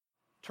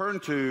Turn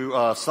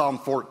to Psalm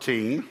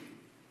 14,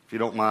 if you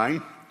don't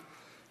mind.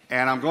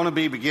 And I'm going to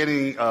be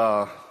beginning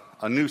a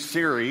new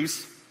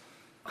series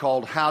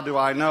called How Do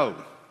I Know?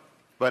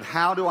 But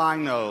how do I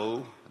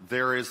know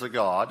there is a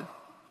God?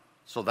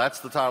 So that's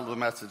the title of the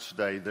message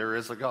today, There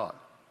is a God.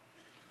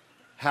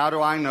 How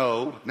do I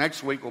know?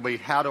 Next week will be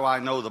How do I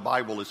know the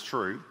Bible is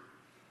true?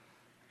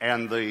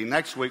 And the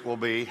next week will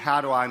be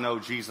How do I know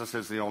Jesus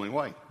is the only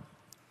way?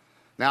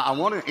 Now, I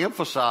want to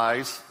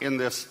emphasize in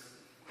this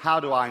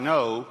How do I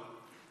know?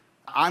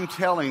 I'm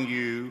telling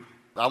you,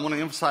 I want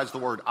to emphasize the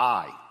word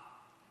I.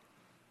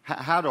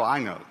 How do I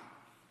know?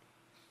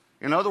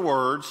 In other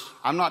words,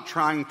 I'm not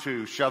trying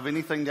to shove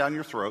anything down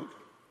your throat.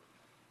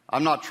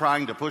 I'm not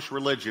trying to push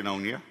religion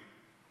on you.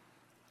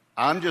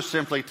 I'm just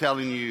simply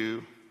telling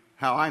you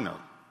how I know.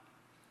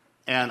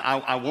 And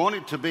I want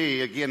it to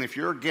be, again, if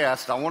you're a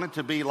guest, I want it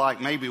to be like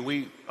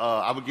maybe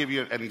I would give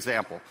you an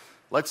example.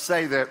 Let's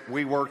say that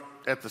we work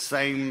at the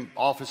same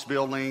office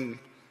building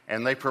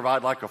and they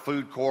provide like a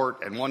food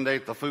court, and one day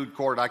at the food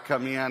court I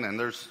come in and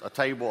there's a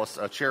table,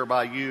 a chair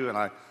by you, and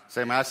I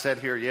say, may I sit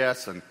here?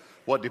 Yes. And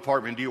what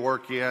department do you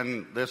work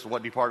in?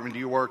 What department do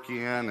you work in?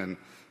 And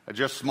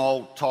just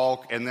small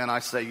talk, and then I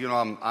say,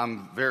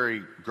 I'm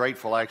very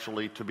grateful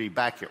actually to be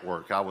back at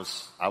work. I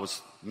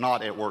was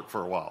not at work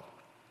for a while.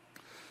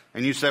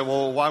 And you say,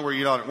 well, why were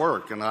you not at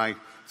work? And I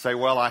say,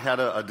 well, I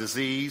had a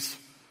disease.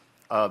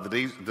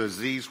 The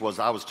disease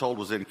I was told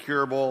was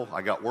incurable.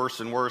 I got worse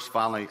and worse.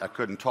 Finally, I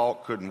couldn't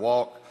talk, couldn't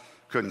walk,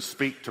 couldn't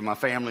speak to my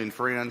family and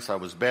friends. I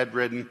was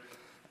bedridden.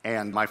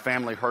 And my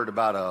family heard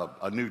about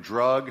a new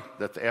drug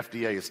that the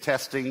FDA is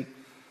testing.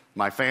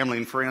 My family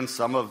and friends,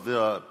 some of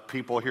the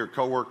people here,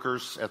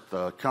 coworkers at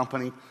the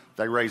company,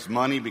 they raised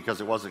money because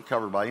it wasn't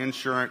covered by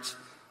insurance.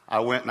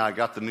 I went and I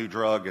got the new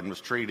drug and was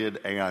treated,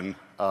 and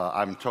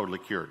I'm totally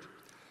cured.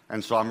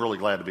 And so I'm really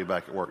glad to be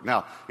back at work.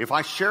 Now, if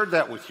I shared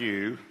that with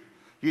you,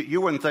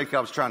 you wouldn't think I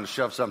was trying to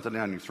shove something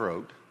down your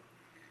throat.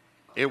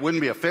 It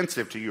wouldn't be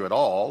offensive to you at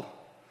all.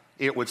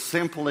 It would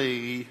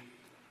simply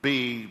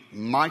be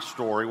my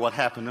story, what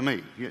happened to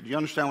me. Do you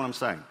understand what I'm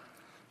saying?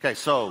 Okay,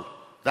 so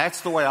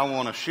that's the way I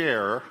want to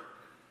share.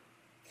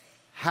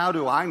 How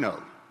do I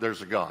know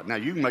there's a God? Now,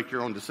 you can make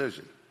your own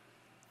decision.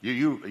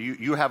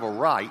 You have a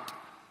right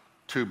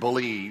to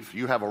believe.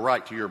 You have a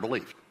right to your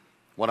belief.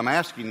 What I'm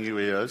asking you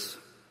is,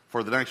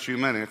 for the next few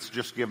minutes,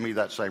 just give me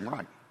that same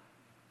right.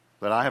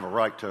 That I have a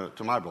right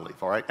to my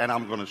belief, all right? And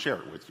I'm going to share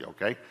it with you,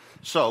 okay?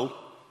 So,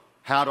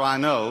 how do I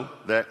know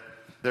that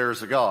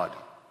there's a God?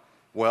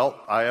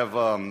 Well, I have,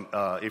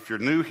 if you're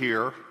new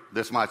here,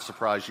 this might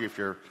surprise you. If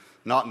you're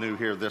not new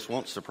here, this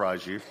won't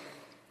surprise you.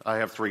 I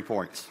have 3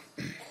 points.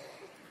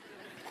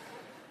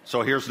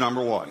 So here's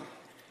number one.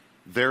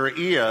 There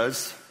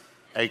is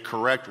a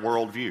correct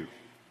worldview.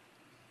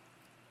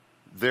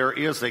 There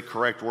is a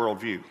correct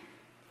worldview.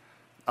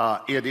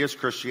 It is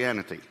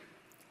Christianity.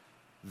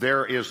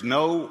 There is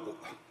no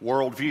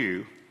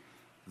worldview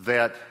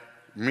that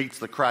meets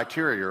the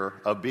criteria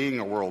of being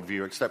a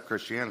worldview except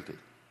Christianity.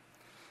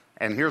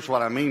 And here's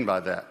what I mean by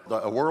that.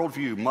 A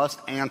worldview must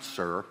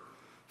answer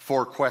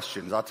 4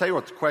 questions. I'll tell you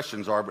what the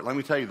questions are, but let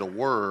me tell you the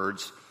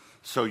words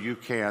so you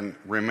can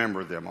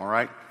remember them, all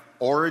right?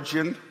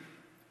 Origin,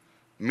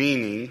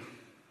 meaning,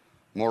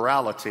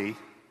 morality,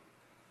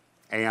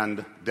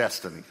 and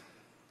destiny.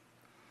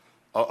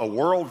 A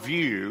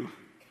worldview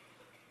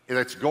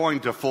that's going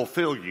to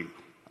fulfill you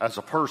as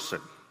a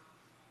person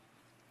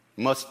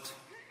must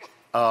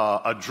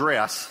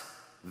address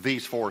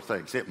these 4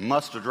 things. It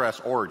must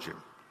address origin.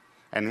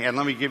 And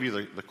let me give you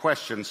the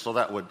questions so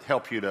that would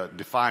help you to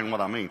define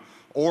what I mean.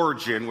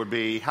 Origin would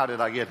be, how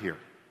did I get here?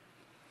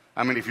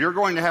 I mean, if you're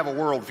going to have a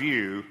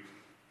worldview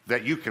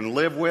that you can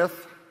live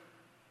with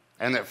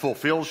and that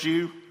fulfills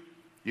you,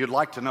 you'd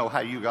like to know how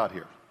you got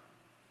here.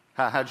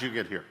 How'd you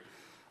get here?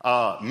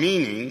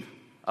 Meaning,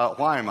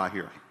 why am I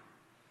here?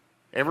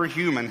 Every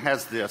human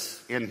has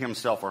this in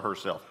himself or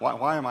herself.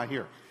 Why am I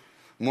here?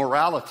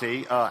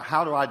 Morality,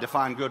 how do I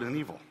define good and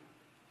evil?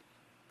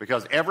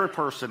 Because every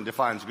person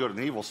defines good and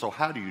evil, so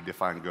how do you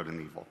define good and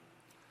evil?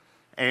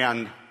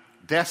 And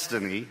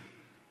destiny,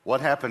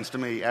 what happens to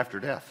me after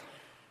death?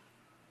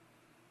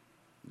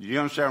 You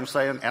understand what I'm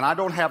saying? And I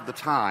don't have the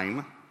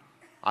time,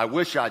 I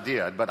wish I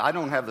did, but I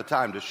don't have the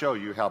time to show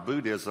you how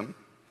Buddhism,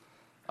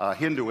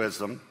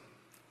 Hinduism,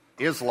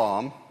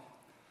 Islam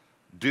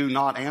do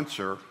not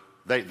answer.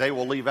 They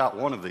will leave out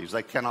one of these.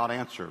 They cannot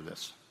answer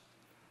this.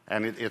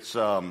 And it's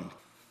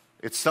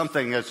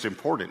something that's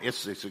important.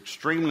 It's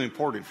extremely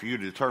important for you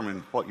to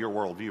determine what your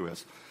worldview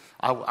is.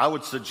 I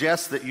would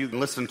suggest that you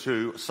listen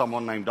to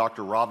someone named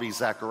Dr. Ravi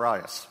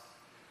Zacharias.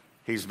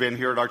 He's been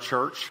here at our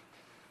church.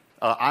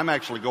 I'm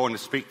actually going to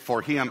speak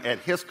for him at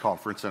his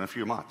conference in a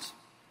few months.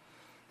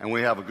 And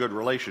we have a good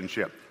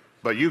relationship.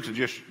 But you can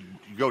just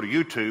go to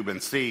YouTube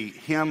and see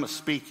him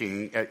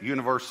speaking at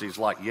universities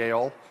like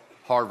Yale,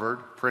 Harvard,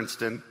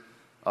 Princeton,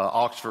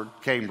 Oxford,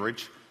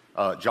 Cambridge,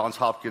 Johns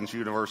Hopkins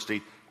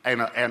University,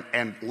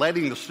 and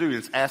letting the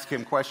students ask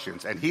him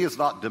questions. And he is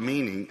not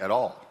demeaning at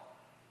all.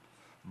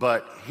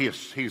 But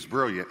he's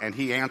brilliant, and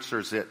he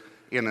answers it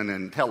in an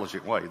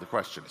intelligent way, the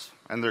questions.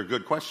 And they're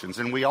good questions.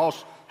 And we all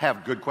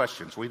have good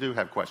questions. We do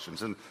have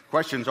questions. And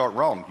questions aren't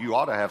wrong. You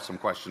ought to have some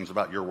questions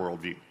about your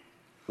worldview.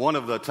 One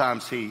of the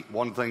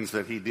things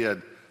that he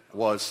did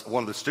was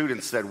one of the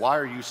students said, "Why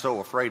are you so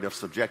afraid of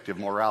subjective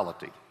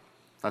morality?"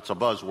 That's a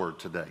buzzword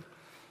today.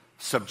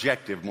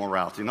 Subjective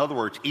morality. In other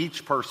words,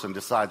 each person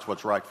decides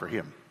what's right for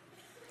him.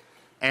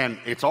 And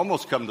it's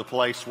almost come to a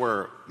place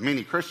where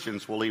many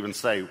Christians will even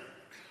say,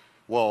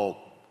 well,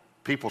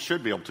 people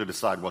should be able to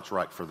decide what's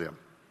right for them.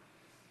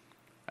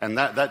 And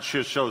that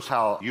just shows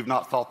how you've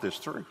not thought this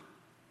through.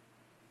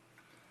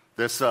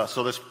 This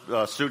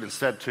student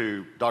said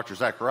to Dr.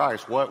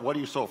 Zacharias, what are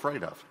you so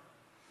afraid of?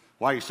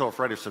 Why are you so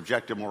afraid of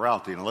subjective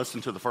morality? And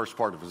listen to the first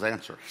part of his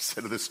answer. He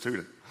said to this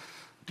student,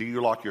 "Do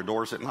you lock your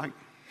doors at night?"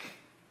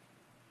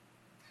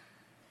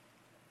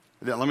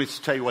 Then let me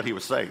tell you what he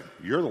was saying.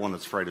 You're the one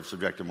that's afraid of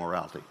subjective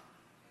morality.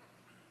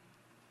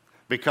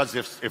 Because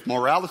if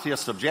morality is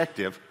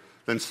subjective,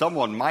 then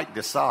someone might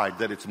decide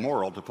that it's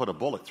moral to put a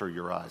bullet through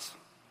your eyes.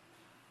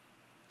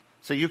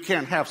 So you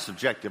can't have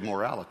subjective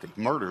morality.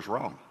 Murder's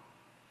wrong.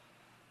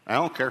 I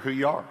don't care who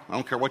you are. I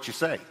don't care what you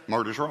say.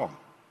 Murder's wrong.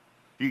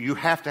 You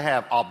have to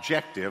have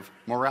objective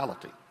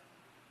morality.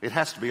 It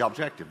has to be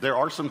objective. There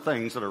are some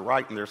things that are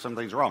right and there are some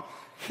things wrong.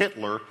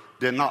 Hitler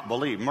did not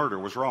believe murder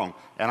was wrong.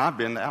 And I've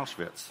been to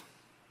Auschwitz.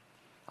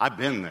 I've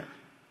been there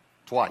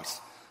twice.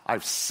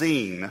 I've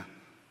seen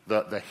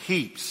the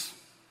heaps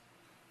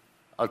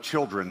of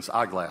children's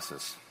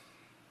eyeglasses.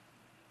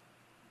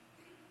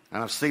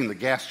 And I've seen the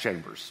gas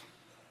chambers.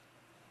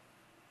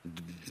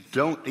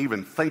 Don't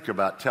even think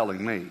about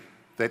telling me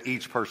that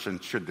each person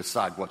should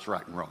decide what's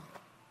right and wrong,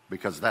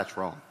 because that's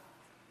wrong.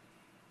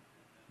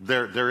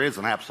 There is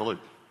an absolute.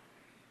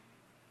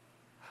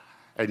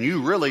 And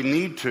you really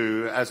need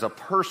to, as a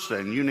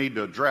person, you need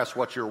to address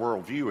what your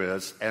worldview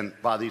is, and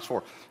by these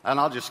four. And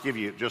I'll just give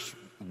you just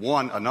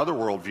another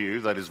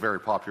worldview that is very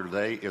popular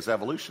today is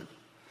evolution.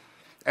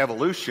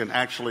 Evolution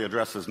actually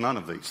addresses none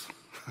of these.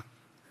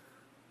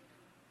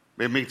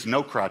 It meets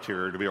no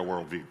criteria to be a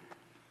worldview.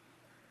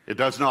 It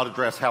does not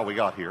address how we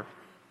got here.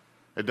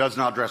 It does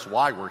not address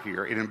why we're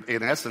here. It,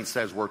 in essence,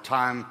 says we're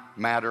time,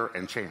 matter,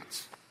 and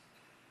chance.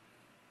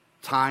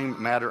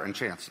 Time, matter, and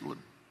chance.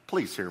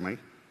 Please hear me.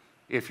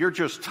 If you're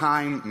just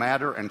time,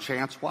 matter, and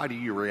chance, why do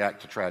you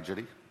react to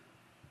tragedy?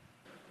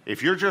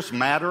 If you're just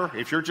matter,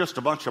 if you're just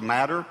a bunch of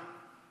matter,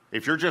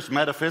 if you're just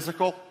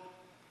metaphysical,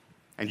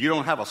 and you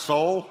don't have a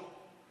soul,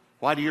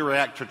 why do you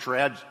react to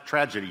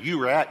tragedy?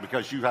 You react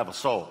because you have a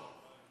soul,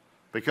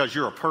 because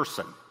you're a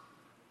person.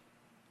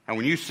 And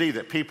when you see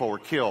that people were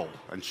killed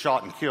and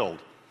shot and killed,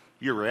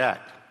 you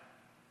react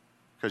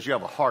because you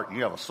have a heart and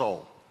you have a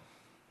soul.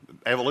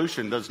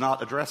 Evolution does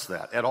not address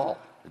that at all.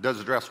 It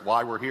doesn't address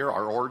why we're here,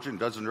 our origin. It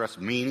doesn't address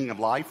meaning of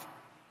life.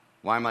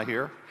 Why am I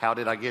here? How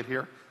did I get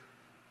here?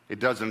 It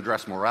doesn't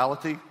address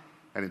morality,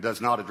 and it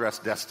does not address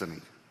destiny.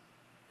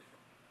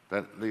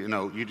 That,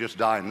 you just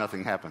die and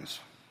nothing happens.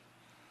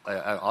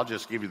 I'll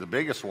just give you the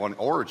biggest one,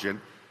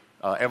 origin.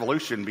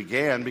 Evolution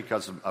began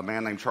because a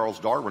man named Charles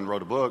Darwin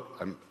wrote a book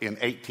in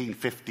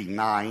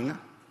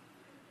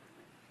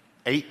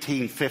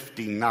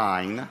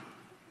 1859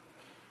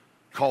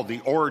 called The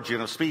Origin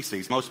of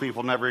Species. Most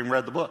people never even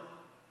read the book,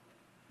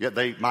 yet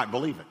they might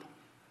believe it.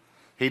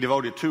 He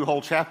devoted 2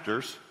 whole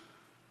chapters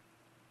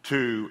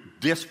to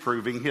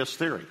disproving his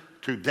theory,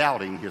 to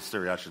doubting his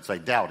theory, I should say,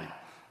 doubting.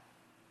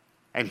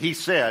 And he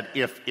said,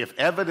 if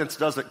evidence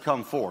doesn't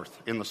come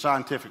forth in the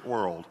scientific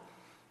world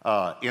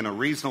in a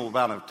reasonable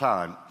amount of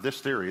time,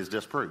 this theory is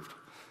disproved.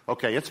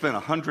 Okay, it's been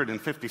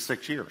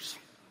 156 years.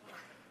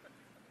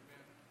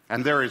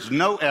 And there is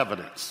no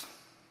evidence.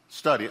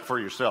 Study it for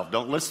yourself.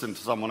 Don't listen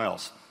to someone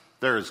else.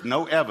 There is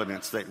no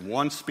evidence that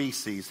one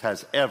species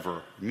has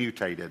ever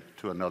mutated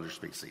to another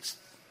species.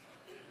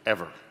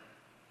 Ever.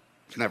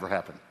 It's never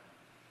happened.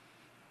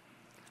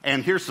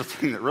 And here's the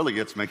thing that really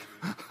gets me.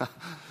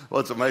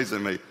 What's amazing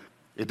to me.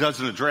 It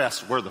doesn't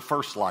address where the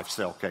first life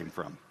cell came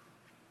from.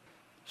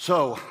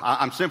 So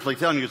I'm simply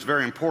telling you it's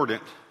very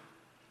important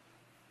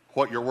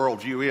what your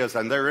worldview is,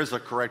 and there is a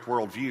correct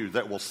worldview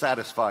that will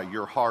satisfy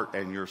your heart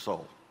and your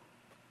soul.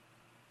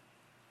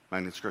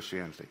 And it's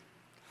Christianity.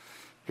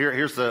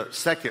 Here's the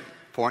second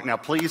point. Now,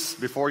 please,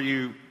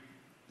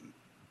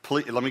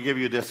 let me give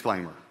you a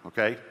disclaimer,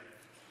 okay?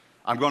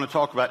 I'm going to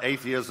talk about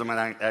atheism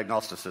and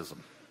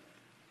agnosticism.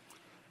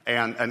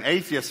 And an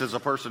atheist is a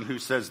person who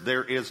says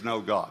there is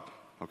no God,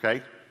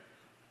 okay?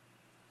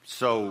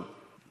 So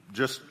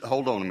just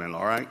hold on a minute,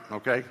 all right?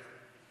 Okay?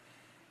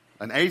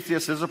 An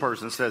atheist is a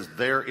person who says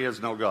there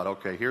is no God.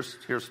 Okay, here's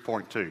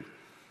point 2.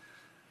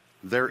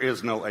 There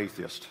is no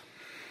atheist.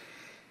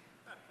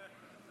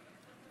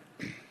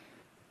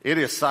 It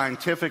is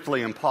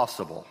scientifically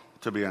impossible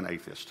to be an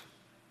atheist.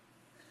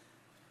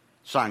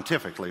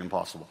 Scientifically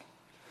impossible.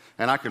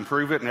 And I can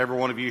prove it, and every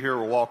one of you here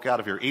will walk out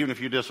of here. Even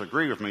if you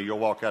disagree with me, you'll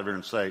walk out of here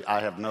and say, I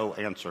have no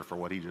answer for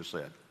what he just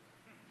said.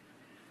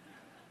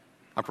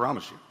 I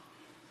promise you.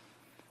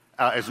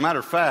 As a matter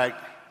of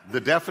fact,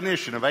 the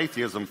definition of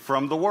atheism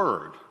from the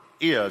word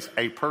is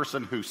a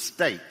person who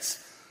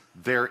states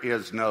there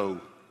is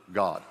no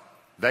God.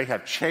 They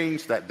have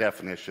changed that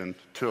definition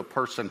to a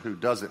person who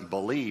doesn't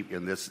believe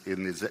in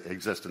the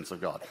existence of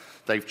God.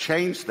 They've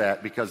changed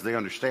that because they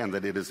understand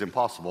that it is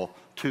impossible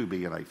to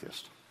be an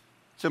atheist.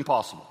 It's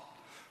impossible.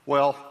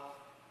 Well,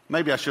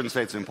 maybe I shouldn't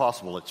say it's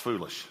impossible, it's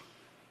foolish.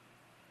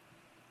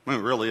 I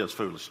mean, it really is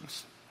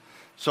foolishness.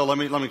 So let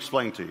me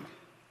explain to you.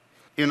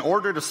 In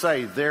order to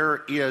say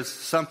there is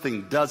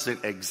something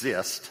doesn't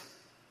exist,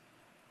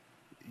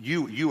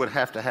 you would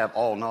have to have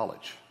all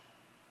knowledge.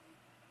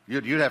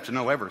 You'd have to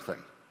know everything.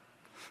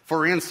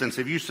 For instance,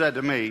 if you said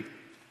to me,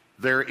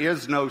 there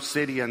is no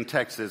city in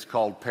Texas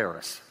called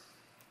Paris,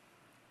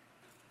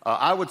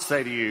 I would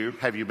say to you,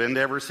 have you been to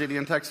every city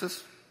in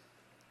Texas?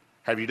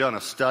 Have you done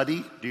a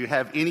study? Do you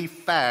have any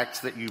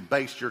facts that you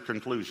based your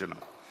conclusion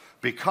on?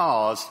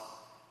 Because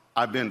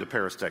I've been to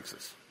Paris,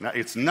 Texas. Now,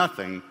 it's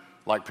nothing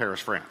like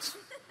Paris, France.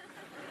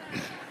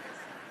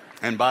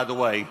 And by the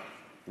way,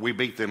 we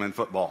beat them in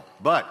football.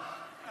 But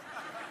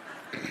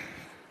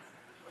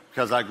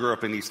because I grew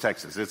up in East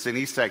Texas. It's in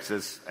East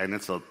Texas, and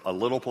it's a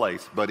little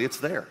place, but it's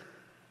there.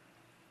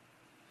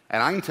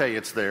 And I can tell you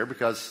it's there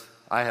because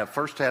I have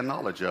firsthand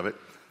knowledge of it.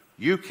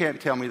 You can't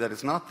tell me that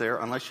it's not there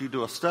unless you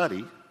do a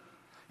study,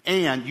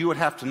 and you would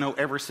have to know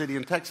every city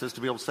in Texas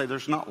to be able to say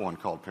there's not one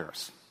called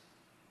Paris.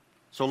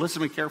 So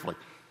listen to me carefully.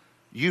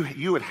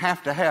 You would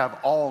have to have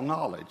all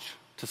knowledge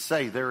to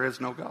say there is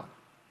no God.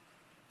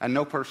 And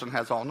no person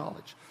has all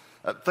knowledge.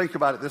 Think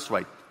about it this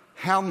way.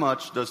 How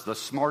much does the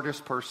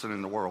smartest person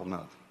in the world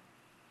know?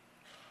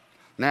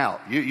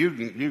 Now,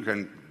 you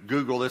can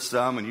Google this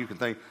some, and you can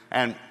think,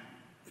 and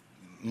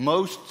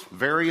most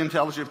very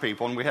intelligent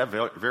people, and we have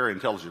very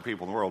intelligent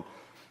people in the world,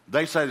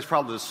 they say it's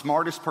probably the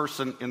smartest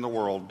person in the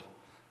world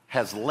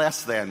has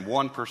less than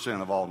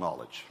 1% of all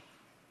knowledge.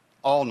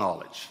 All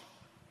knowledge.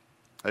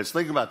 Let's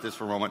think about this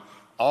for a moment.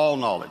 All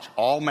knowledge,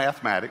 all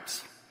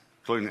mathematics,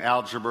 including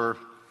algebra,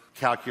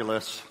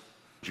 calculus,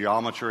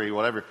 geometry,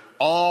 whatever,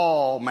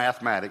 all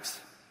mathematics,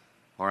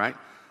 all right?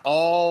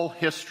 All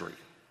history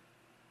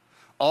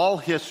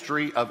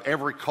of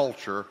every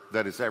culture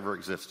that has ever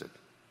existed.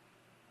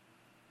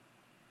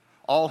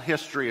 All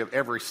history of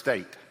every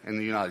state in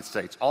the United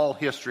States. All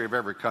history of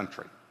every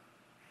country.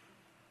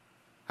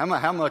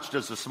 How much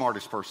does the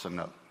smartest person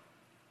know?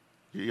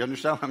 You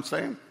understand what I'm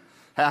saying?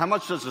 How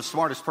much does the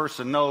smartest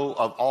person know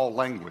of all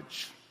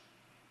language?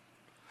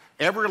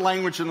 Every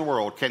language in the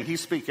world. Can he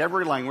speak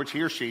every language,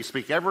 he or she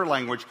speak every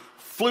language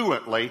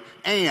fluently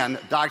and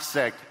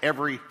dissect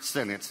every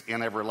sentence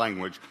in every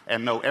language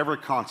and know every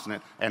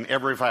consonant and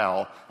every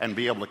vowel and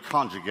be able to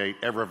conjugate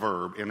every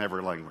verb in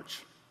every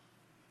language?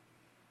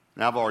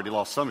 Now, I've already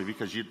lost some of you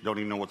because you don't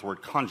even know what the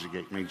word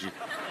conjugate means.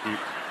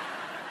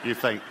 You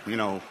think,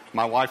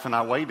 my wife and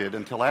I waited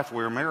until after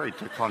we were married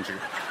to conjugate.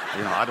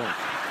 I don't.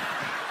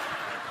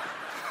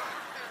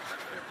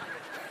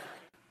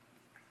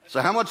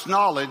 So how much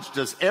knowledge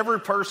does every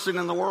person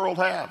in the world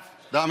have?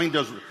 I mean,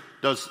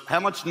 does how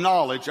much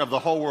knowledge of the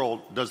whole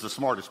world does the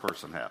smartest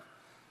person have?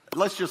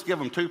 Let's just give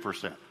them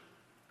 2%.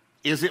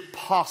 Is it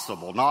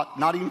possible,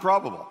 not even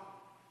probable,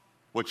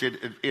 which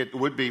it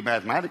would be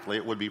mathematically,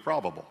 it would be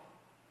probable.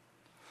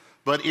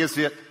 But is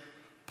it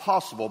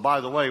possible?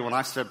 By the way, when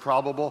I said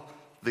probable,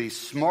 the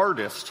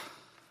smartest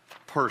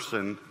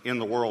person in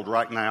the world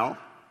right now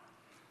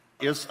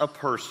is a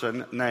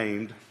person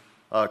named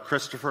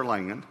Christopher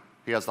Langan.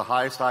 He has the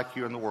highest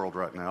IQ in the world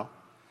right now.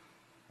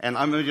 And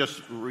I'm going to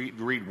just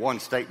read one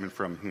statement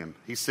from him.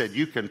 He said,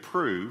 you can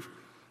prove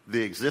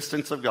the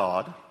existence of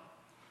God,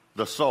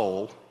 the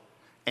soul,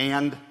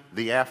 and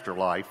the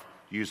afterlife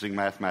using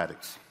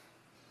mathematics.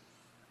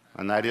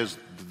 And that is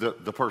the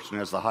person who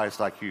has the highest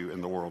IQ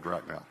in the world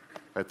right now,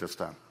 at this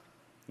time.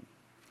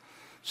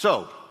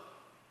 So,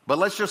 but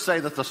let's just say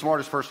that the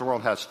smartest person in the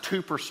world has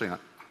 2%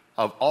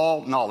 of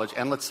all knowledge,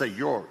 and let's say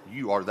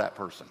you are that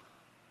person.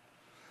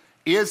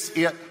 Is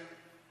it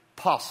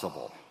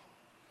possible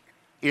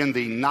in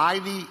the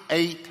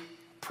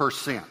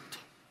 98%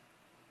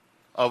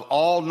 of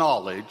all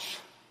knowledge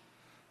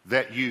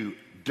that you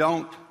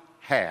don't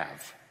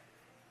have,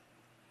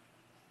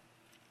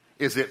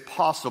 is it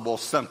possible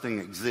something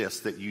exists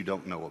that you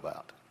don't know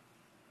about?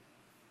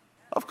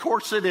 Of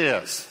course it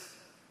is.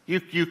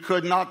 You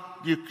could not,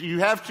 you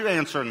have to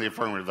answer in the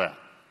affirmative that.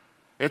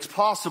 It's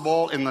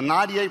possible in the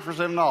 98%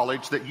 of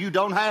knowledge that you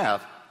don't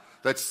have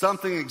that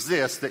something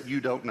exists that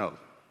you don't know.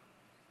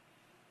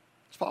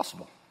 It's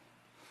possible.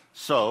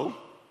 So,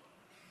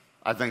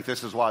 I think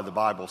this is why the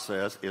Bible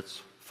says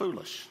it's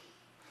foolish.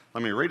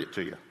 Let me read it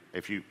to you.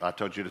 I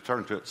told you to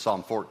turn to it,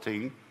 Psalm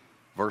 14,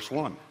 verse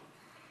 1.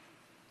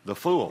 The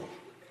fool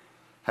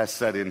has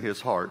said in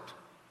his heart,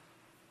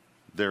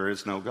 there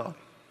is no God.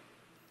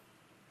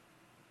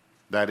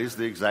 That is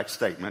the exact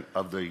statement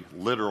of the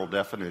literal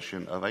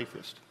definition of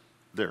atheist.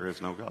 There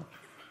is no God.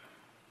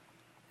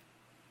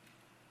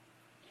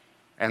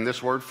 And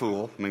this word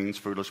fool means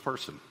foolish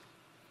person.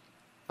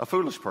 A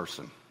foolish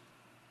person.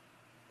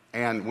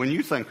 And when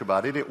you think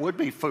about it, it would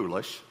be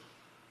foolish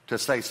to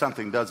say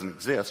something doesn't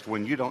exist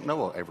when you don't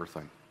know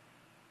everything.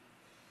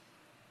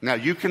 Now,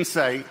 you can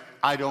say,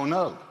 I don't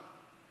know.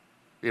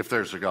 if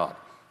there's a God.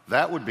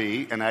 That would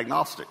be an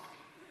agnostic.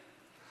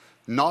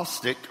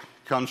 Gnostic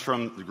comes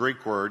from the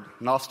Greek word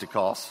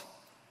gnostikos,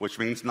 which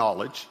means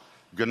knowledge.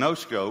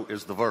 Gnosko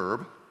is the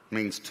verb,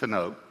 means to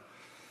know.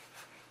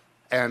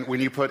 And when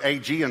you put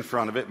ag in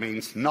front of it, it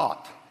means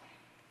not.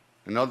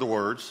 In other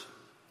words,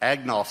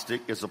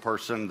 agnostic is a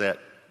person that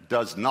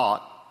does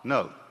not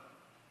know.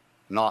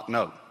 Not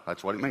know.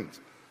 That's what it means.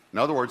 In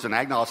other words, an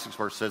agnostic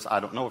person says, I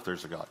don't know if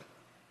there's a God.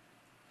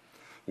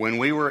 When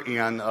we were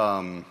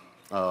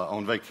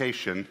on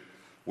vacation,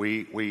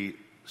 we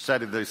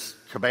sat in this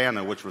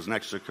cabana, which was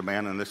next to a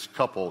cabana, and this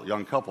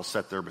young couple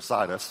sat there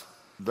beside us.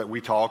 That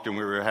we talked, and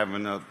we were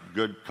having a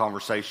good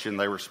conversation.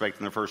 They were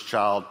expecting their first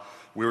child.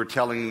 We were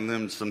telling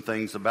them some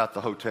things about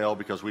the hotel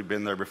because we'd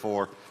been there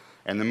before.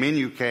 And the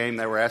menu came.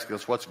 They were asking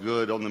us what's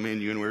good on the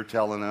menu, and we were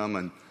telling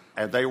them.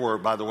 And they were,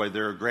 by the way,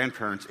 their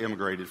grandparents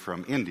immigrated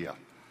from India.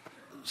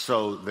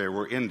 So they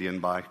were Indian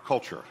by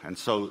culture. And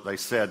so they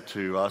said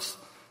to us,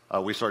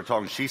 we started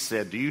talking. She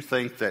said, do you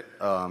think that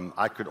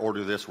I could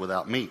order this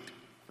without meat,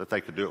 that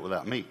they could do it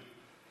without meat?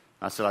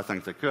 I said, I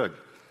think they could.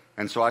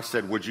 And so I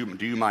said,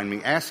 do you mind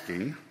me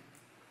asking,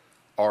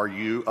 are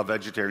you a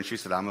vegetarian? She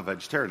said, I'm a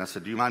vegetarian. I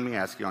said, do you mind me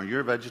asking, are you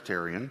a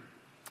vegetarian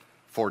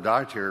for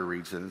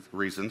dietary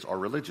reasons or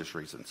religious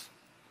reasons?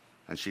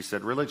 And she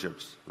said,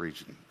 religious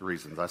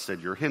reasons. I said,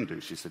 you're Hindu.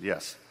 She said,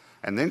 yes.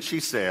 And then she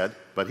said,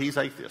 but he's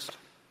atheist.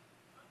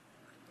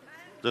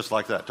 Just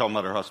like that, talking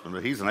about her husband,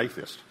 but he's an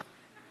atheist.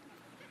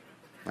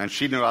 And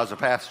she knew I was a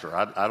pastor.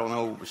 I don't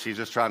know, she's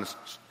just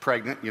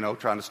pregnant,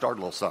 trying to start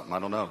a little something. I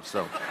don't know,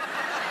 so...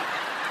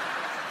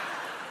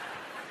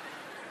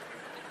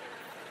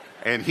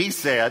 And he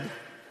said,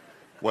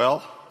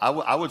 well,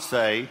 I would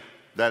say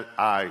that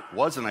I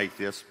was an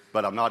atheist,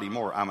 but I'm not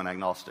anymore. I'm an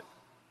agnostic.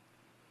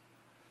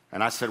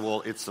 And I said,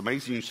 well, it's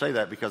amazing you say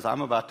that because I'm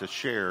about to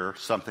share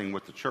something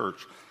with the church.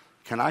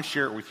 Can I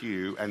share it with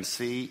you and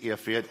see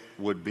if it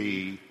would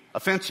be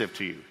offensive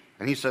to you?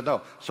 And he said,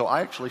 no. So I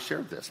actually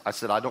shared this. I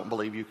said, I don't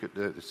believe you could,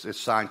 it's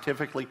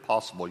scientifically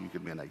possible you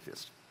could be an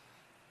atheist.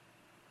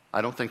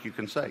 I don't think you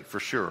can say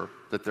for sure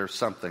that there's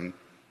something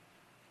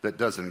that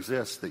doesn't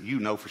exist, that you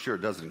know for sure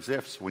it doesn't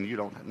exist when you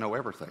don't know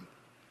everything.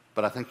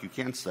 But I think you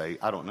can say,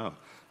 I don't know.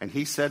 And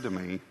he said to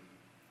me,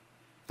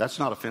 that's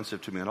not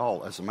offensive to me at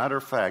all. As a matter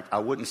of fact, I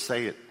wouldn't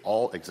say it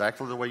all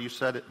exactly the way you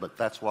said it, but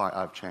that's why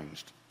I've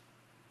changed.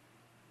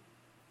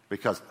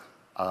 Because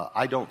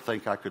I don't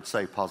think I could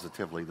say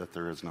positively that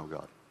there is no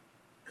God.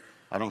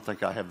 I don't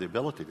think I have the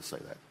ability to say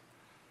that.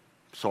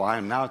 So I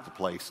am now at the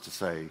place to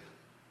say,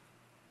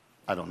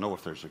 I don't know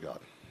if there's a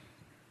God.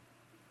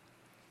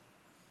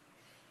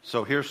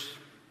 So here's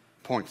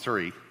point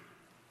 3.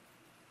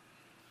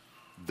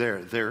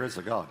 There is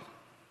a God.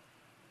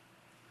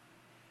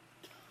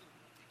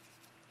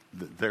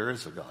 There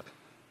is a God.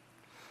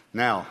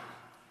 Now,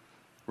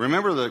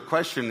 remember the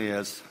question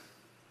is,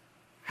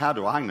 how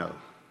do I know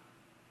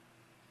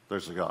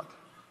there's a God?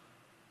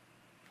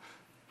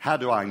 How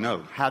do I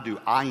know? How do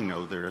I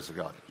know there is a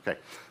God? Okay.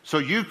 So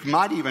you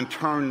might even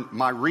turn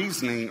my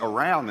reasoning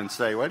around and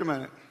say, wait a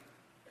minute.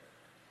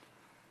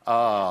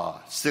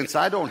 Since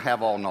I don't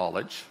have all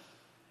knowledge,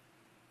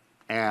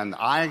 and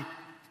I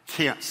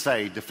can't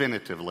say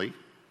definitively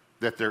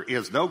that there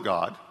is no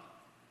God,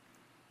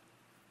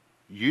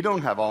 you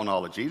don't have all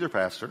knowledge either,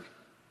 Pastor.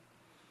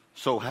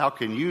 So how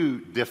can you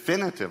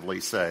definitively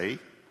say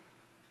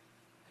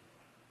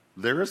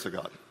there is a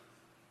God?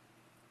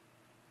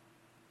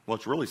 Well,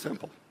 it's really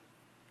simple.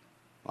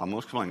 I'm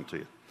going to explain it to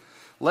you.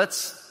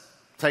 Let's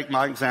take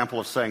my example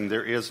of saying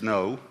there is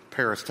no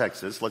Paris,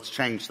 Texas. Let's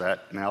change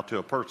that now to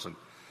a person.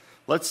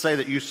 Let's say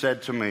that you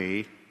said to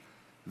me,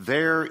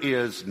 there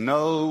is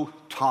no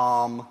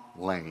Tom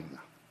Lane.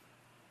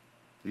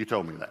 You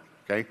told me that,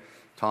 okay?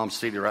 Tom's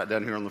seated right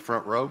down here on the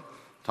front row.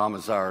 Tom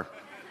is our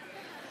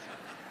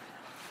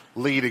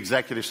lead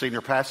executive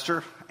senior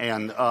pastor.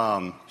 And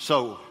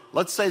so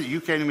let's say that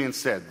you came to me and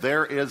said,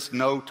 there is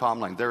no Tom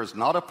Lane. There is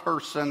not a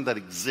person that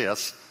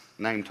exists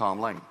named Tom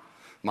Lane.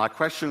 My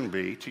question would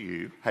be to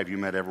you, have you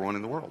met everyone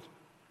in the world?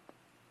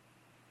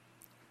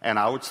 And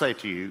I would say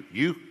to you,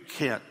 you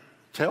can't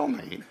tell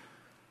me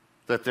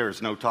that there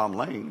is no Tom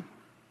Lane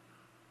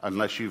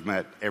unless you've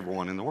met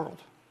everyone in the world.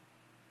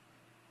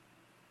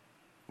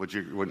 Don't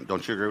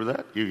you agree with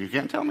that? You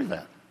can't tell me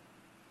that.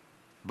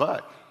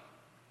 But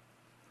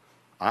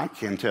I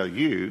can tell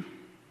you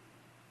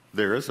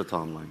there is a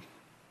Tom Lane.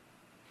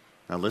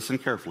 Now listen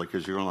carefully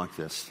because you're going like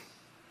this.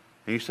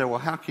 And you say, well,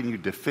 how can you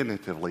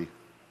definitively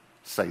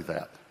say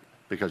that?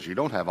 Because you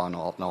don't have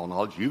all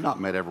knowledge. You've not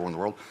met everyone in the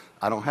world.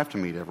 I don't have to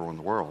meet everyone in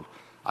the world.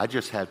 I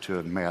just had to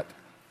have met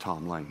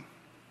Tom Lane.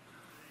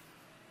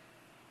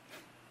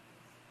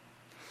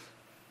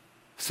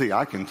 See,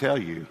 I can tell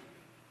you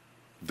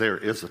there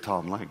is a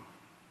Tom Lane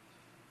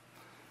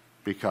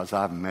because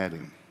I've met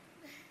him.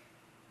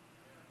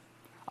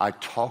 I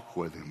talk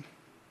with him,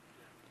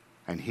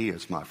 and he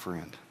is my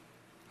friend.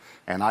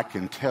 And I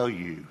can tell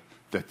you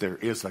that there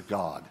is a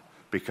God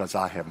because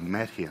I have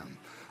met him.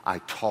 I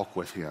talk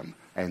with him,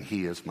 and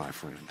he is my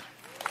friend.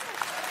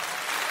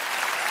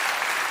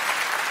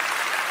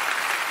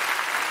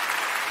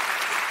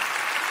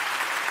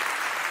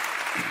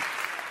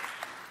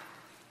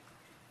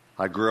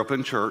 I grew up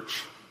in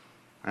church,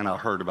 and I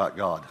heard about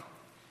God.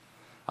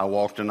 I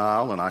walked an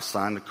aisle, and I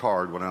signed a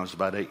card when I was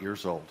about 8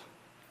 years old.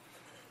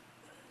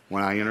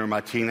 When I entered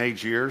my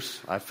teenage years,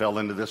 I fell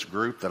into this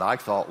group that I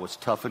thought was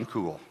tough and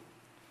cool.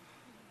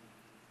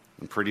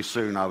 And pretty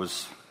soon I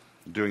was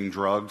doing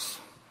drugs,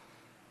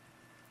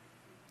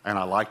 and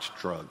I liked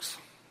drugs.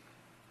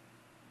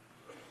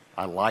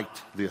 I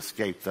liked the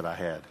escape that I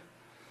had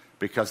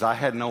because I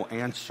had no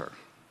answer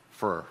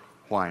for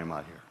why am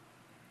I here.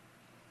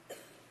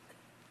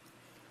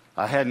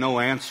 I had no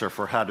answer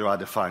for how do I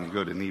define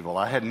good and evil.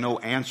 I had no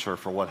answer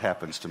for what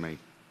happens to me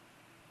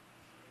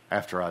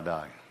after I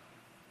die.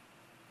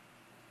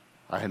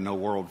 I had no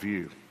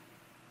worldview.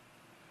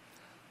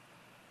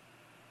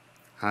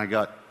 I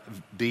got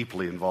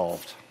deeply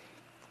involved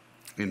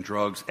in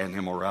drugs and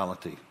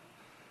immorality.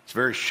 It's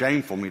very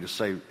shameful for me to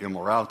say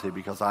immorality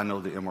because I know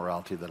the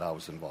immorality that I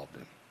was involved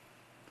in.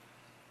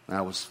 And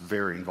I was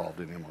very involved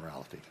in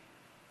immorality.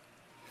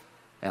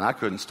 And I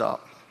couldn't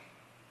stop.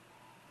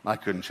 I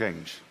couldn't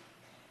change.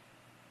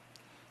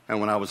 And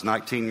when I was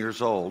 19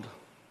 years old,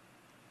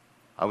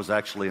 I was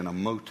actually in a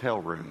motel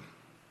room.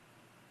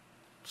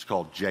 It's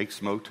called Jake's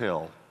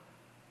Motel,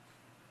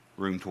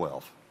 room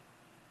 12.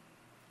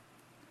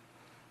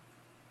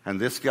 And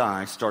this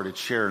guy started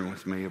sharing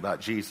with me about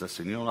Jesus.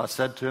 And you know what I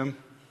said to him?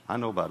 I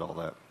know about all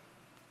that.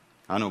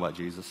 I know about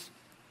Jesus.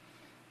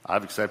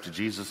 I've accepted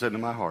Jesus into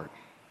my heart.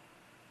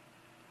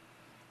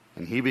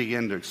 And he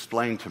began to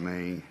explain to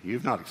me,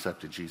 you've not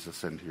accepted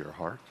Jesus into your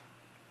heart.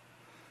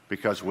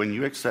 Because when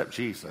you accept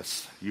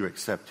Jesus, you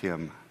accept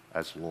him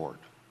as Lord.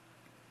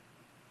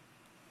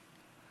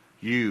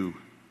 You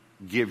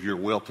give your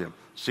will to him.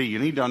 See, you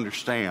need to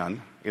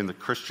understand, in the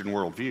Christian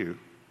worldview,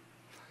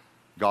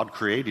 God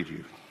created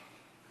you.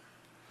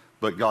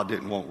 But God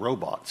didn't want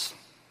robots.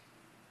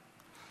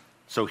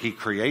 So he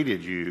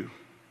created you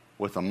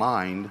with a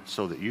mind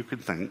so that you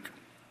could think,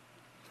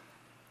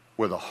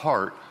 with a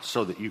heart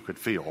so that you could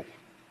feel,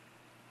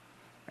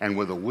 and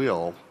with a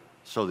will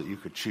so that you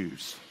could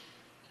choose.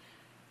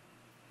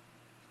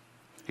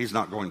 He's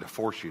not going to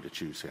force you to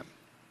choose him.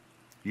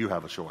 You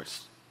have a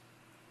choice.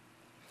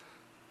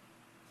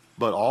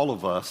 But all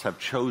of us have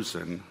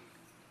chosen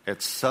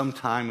at some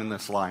time in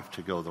this life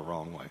to go the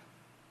wrong way.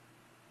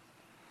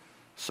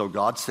 So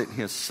God sent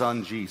his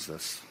son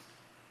Jesus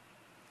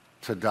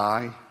to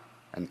die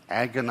an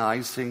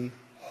agonizing,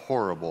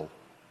 horrible,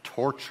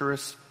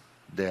 torturous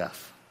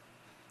death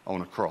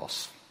on a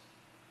cross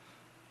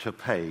to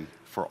pay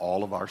for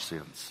all of our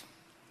sins.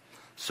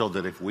 So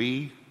that if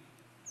we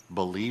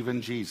believe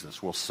in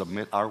Jesus, we'll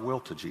submit our will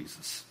to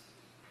Jesus,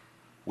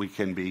 we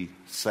can be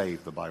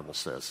saved, the Bible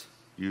says.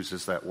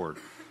 Uses that word.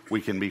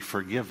 We can be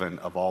forgiven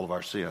of all of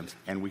our sins,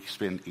 and we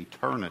spend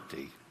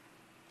eternity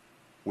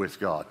with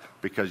God.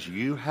 Because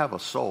you have a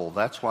soul.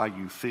 That's why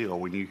you feel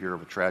when you hear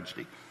of a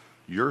tragedy.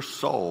 Your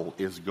soul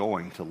is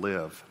going to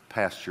live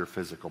past your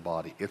physical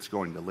body. It's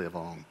going to live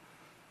on.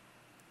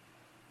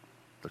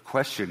 The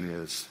question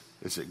is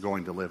it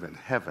going to live in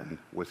heaven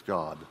with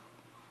God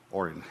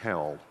or in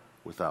hell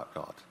without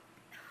God?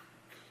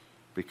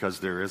 Because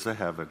there is a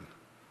heaven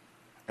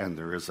and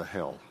there is a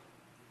hell.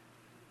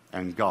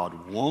 And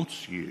God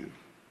wants you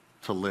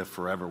to live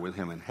forever with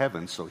him in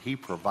heaven, so he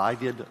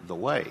provided the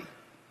way.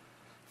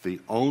 The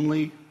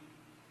only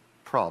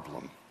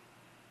problem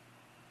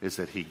is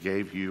that he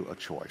gave you a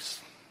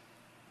choice.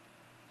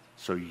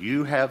 So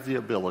you have the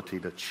ability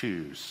to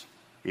choose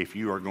if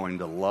you are going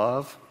to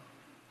love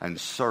and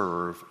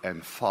serve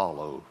and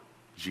follow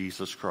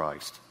Jesus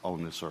Christ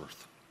on this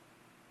earth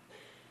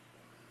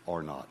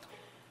or not.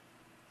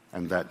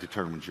 And that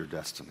determines your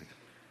destiny.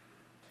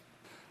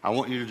 I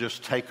want you to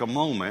just take a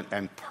moment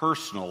and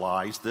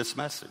personalize this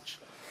message.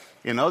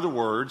 In other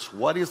words,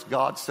 what is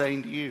God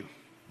saying to you?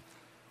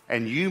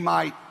 And you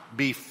might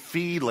be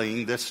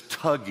feeling this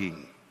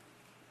tugging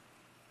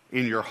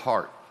in your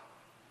heart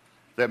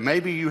that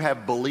maybe you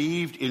have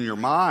believed in your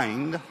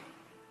mind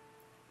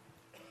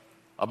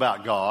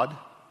about God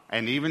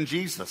and even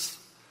Jesus,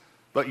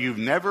 but you've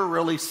never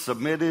really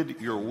submitted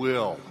your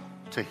will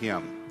to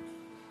him.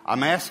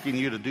 I'm asking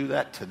you to do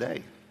that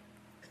today.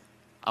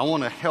 I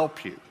want to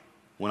help you.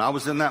 When I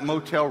was in that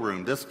motel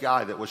room, this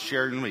guy that was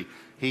sharing with me,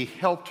 he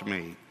helped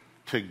me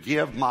to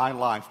give my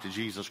life to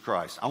Jesus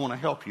Christ. I want to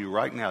help you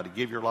right now to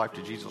give your life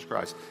to Jesus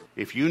Christ.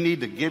 If you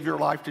need to give your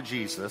life to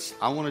Jesus,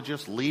 I want to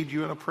just lead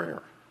you in a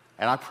prayer.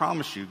 And I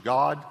promise you,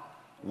 God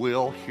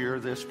will hear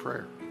this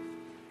prayer.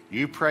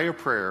 You pray a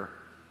prayer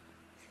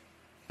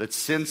that's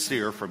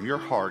sincere from your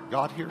heart,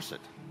 God hears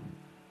it.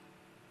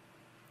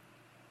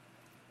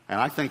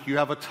 And I think you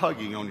have a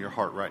tugging on your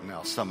heart right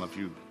now, some of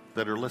you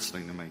that are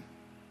listening to me.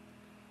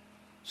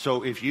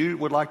 So if you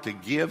would like to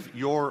give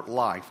your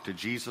life to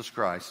Jesus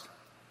Christ,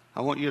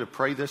 I want you to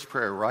pray this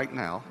prayer right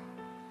now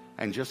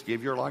and just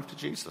give your life to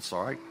Jesus,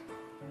 all right?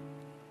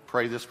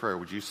 Pray this prayer.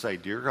 Would you say,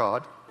 Dear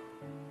God,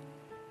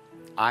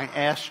 I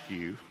ask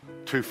you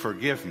to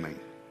forgive me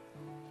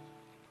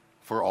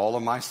for all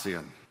of my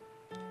sin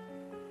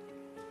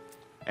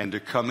and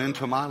to come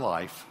into my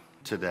life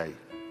today.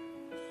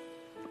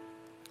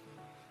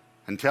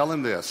 and tell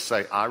him this.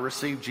 Say, I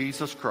receive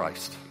Jesus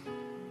Christ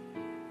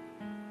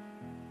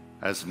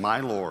as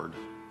my Lord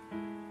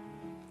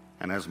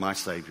and as my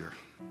Savior.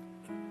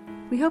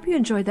 We hope you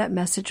enjoyed that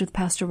message with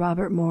Pastor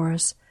Robert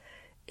Morris.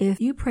 If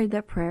you prayed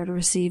that prayer to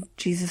receive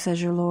Jesus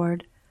as your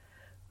Lord,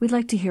 we'd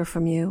like to hear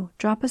from you.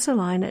 Drop us a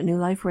line at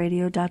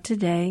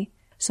newliferadio.today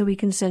so we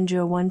can send you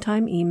a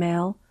one-time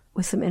email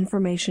with some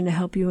information to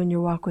help you in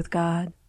your walk with God.